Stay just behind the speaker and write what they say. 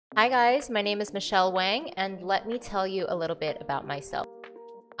Hi guys, my name is Michelle Wang, and let me tell you a little bit about myself.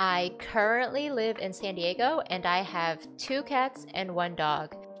 I currently live in San Diego and I have 2 cats and 1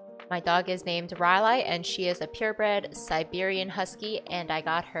 dog. My dog is named Rylai and she is a purebred Siberian Husky, and I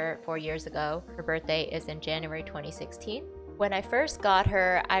got her 4 years ago. Her birthday is in January 2016. When I first got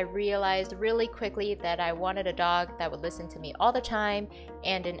her, I realized really quickly that I wanted a dog that would listen to me all the time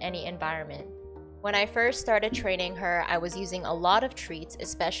and in any environment. When I first started training her, I was using a lot of treats,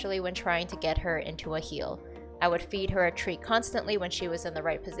 especially when trying to get her into a heel. I would feed her a treat constantly when she was in the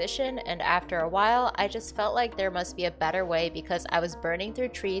right position, and after a while, I just felt like there must be a better way because I was burning through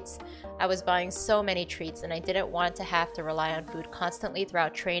treats. I was buying so many treats, and I didn't want to have to rely on food constantly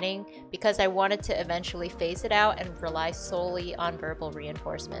throughout training because I wanted to eventually phase it out and rely solely on verbal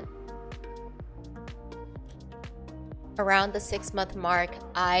reinforcement. Around the 6-month mark,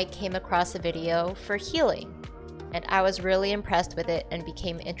 I came across a video for healing, and I was really impressed with it and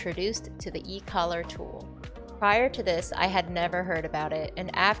became introduced to the ecollar tool. Prior to this, I had never heard about it,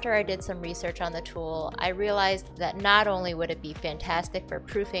 and after I did some research on the tool, I realized that not only would it be fantastic for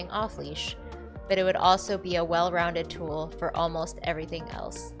proofing off-leash, but it would also be a well-rounded tool for almost everything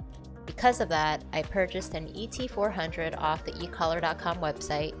else. Because of that, I purchased an ET400 off the ecollar.com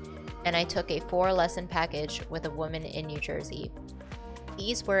website, and I took a 4-lesson package with a woman in New Jersey.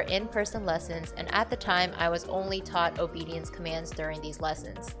 These were in-person lessons, and at the time I was only taught obedience commands during these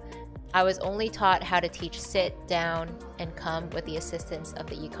lessons. I was only taught how to teach sit, down, and come with the assistance of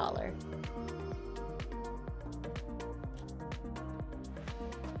the ecollar.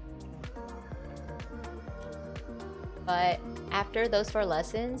 But after those 4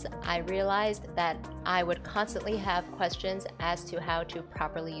 lessons, I realized that I would constantly have questions as to how to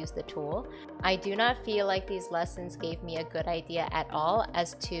properly use the tool. I do not feel like these lessons gave me a good idea at all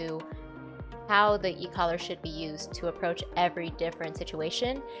as to how the ecollar should be used to approach every different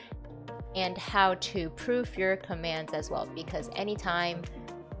situation and how to proof your commands as well, because anytime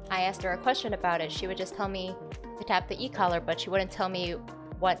I asked her a question about it, she would just tell me to tap the ecollar, but she wouldn't tell me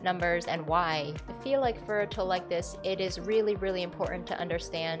what numbers and why. I feel like for a tool like this, it is really important to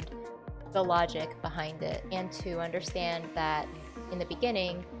understand the logic behind it and to understand that in the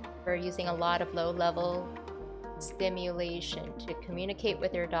beginning, we're using a lot of low-level stimulation to communicate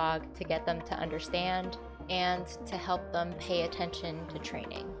with your dog, to get them to understand and to help them pay attention to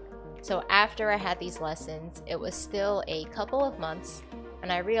training. So after I had these lessons, it was still a couple of months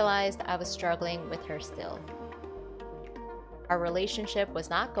and I realized I was struggling with her still. Our relationship was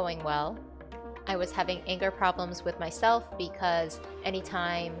not going well. I was having anger problems with myself because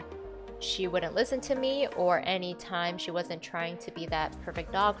anytime she wouldn't listen to me or anytime she wasn't trying to be that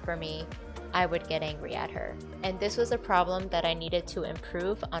perfect dog for me, I would get angry at her. And this was a problem that I needed to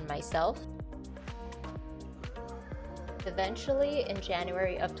improve on myself. Eventually, in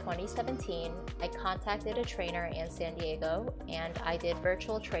January of 2017, I contacted a trainer in San Diego and I did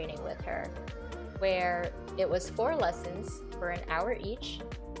virtual training with her, where it was 4 lessons for an hour each,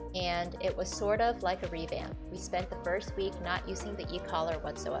 and it was sort of like a revamp. We spent the first week not using the e-collar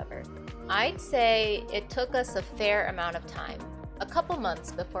whatsoever. I'd say it took us a fair amount of time, a couple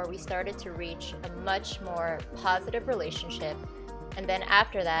months before we started to reach a much more positive relationship. And then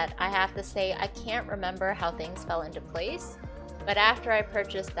after that, I have to say I can't remember how things fell into place, but after I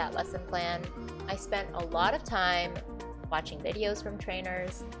purchased that lesson plan, I spent a lot of time watching videos from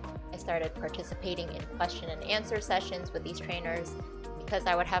trainers. I started participating in question and answer sessions with these trainers because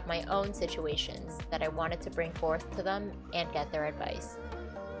I would have my own situations that I wanted to bring forth to them and get their advice.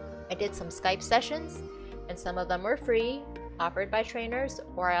 I did some Skype sessions, and some of them were free, offered by trainers,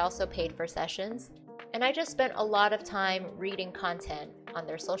 or I also paid for sessions. And I just spent a lot of time reading content on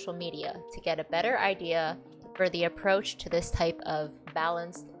their social media to get a better idea for the approach to this type of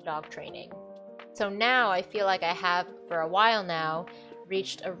balanced dog training. So now I feel like I have, for a while now,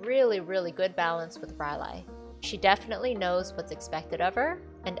 reached a really good balance with Rylai. She definitely knows what's expected of her,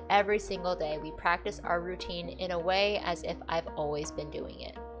 and every single day we practice our routine in a way as if I've always been doing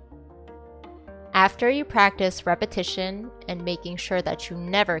it. After you practice repetition and making sure that you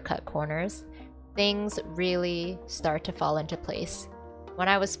never cut corners, things really start to fall into place. When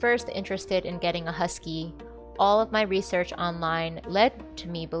I was first interested in getting a husky, all of my research online led to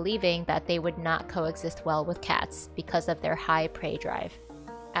me believing that they would not coexist well with cats because of their high prey drive.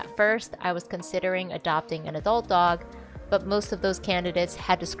 At first, I was considering adopting an adult dog, but most of those candidates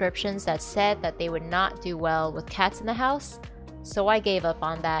had descriptions that said that they would not do well with cats in the house, so I gave up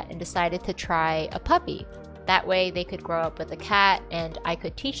on that and decided to try a puppy. That way they could grow up with a cat and I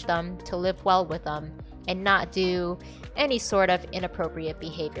could teach them to live well with them and not do any sort of inappropriate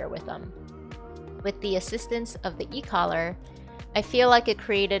behavior with them. With the assistance of the e-collar, I feel like it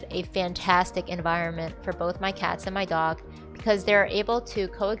created a fantastic environment for both my cats and my dog because they're able to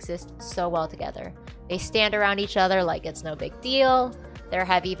coexist so well together. They stand around each other like it's no big deal. There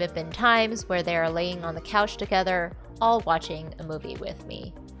have even been times where they are laying on the couch together, all watching a movie with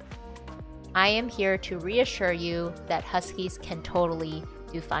me. I am here to reassure you that Huskies can totally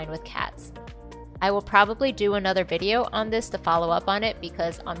do fine with cats. I will probably do another video on this to follow up on it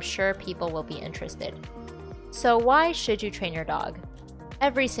because I'm sure people will be interested. So why should you train your dog?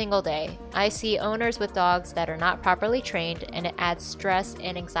 Every single day, I see owners with dogs that are not properly trained, and it adds stress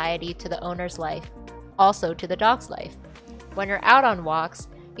and anxiety to the owner's life, also to the dog's life. When you're out on walks,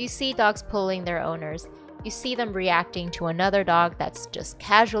 you see dogs pulling their owners. You see them reacting to another dog that's just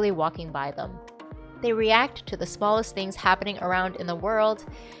casually walking by them. They react to the smallest things happening around in the world,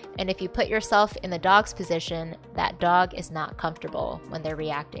 and if you put yourself in the dog's position, that dog is not comfortable when they're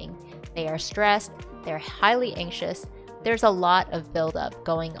reacting. They are stressed, they're highly anxious, there's a lot of buildup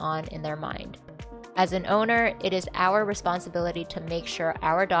going on in their mind. As an owner, it is our responsibility to make sure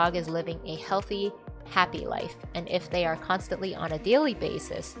our dog is living a healthy, happy life, and if they are constantly on a daily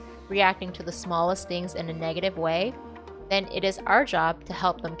basis reacting to the smallest things in a negative way, then it is our job to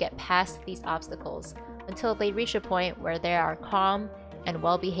help them get past these obstacles until they reach a point where they are calm and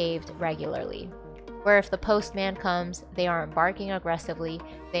well-behaved regularly. Where if the postman comes, they aren't barking aggressively,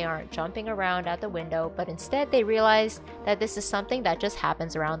 they aren't jumping around at the window, but instead they realize that this is something that just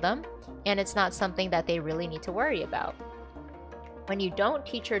happens around them, and it's not something that they really need to worry about. When you don't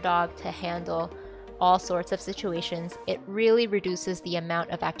teach your dog to handle all sorts of situations, it really reduces the amount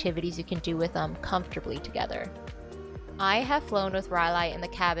of activities you can do with them comfortably together. I have flown with Rylai in the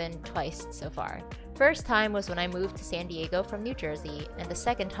cabin twice so far. First time was when I moved to San Diego from New Jersey, and the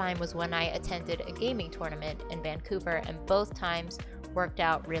second time was when I attended a gaming tournament in Vancouver, and both times worked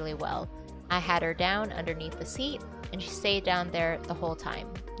out really well. I had her down underneath the seat, and she stayed down there the whole time.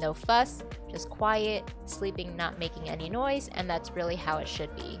 No fuss, just quiet, sleeping, not making any noise, and that's really how it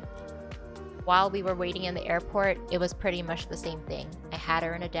should be. While we were waiting in the airport, it was pretty much the same thing. I had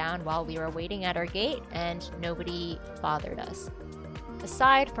her in a down while we were waiting at our gate, and nobody bothered us.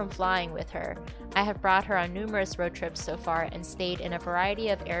 Aside from flying with her, I have brought her on numerous road trips so far and stayed in a variety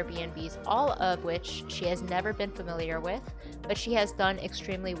of Airbnbs, all of which she has never been familiar with, but she has done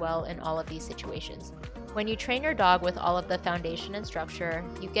extremely well in all of these situations. When you train your dog with all of the foundation and structure,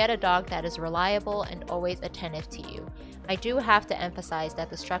 you get a dog that is reliable and always attentive to you. I do have to emphasize that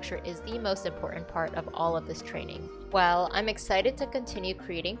the structure is the most important part of all of this training. Well, I'm excited to continue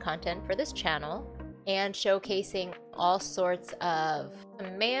creating content for this channel and showcasing all sorts of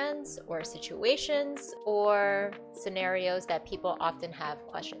commands or situations or scenarios that people often have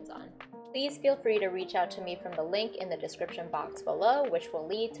questions on. Please feel free to reach out to me from the link in the description box below, which will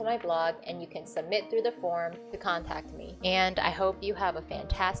lead to my blog, and you can submit through the form to contact me. And I hope you have a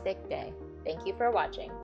fantastic day. Thank you for watching.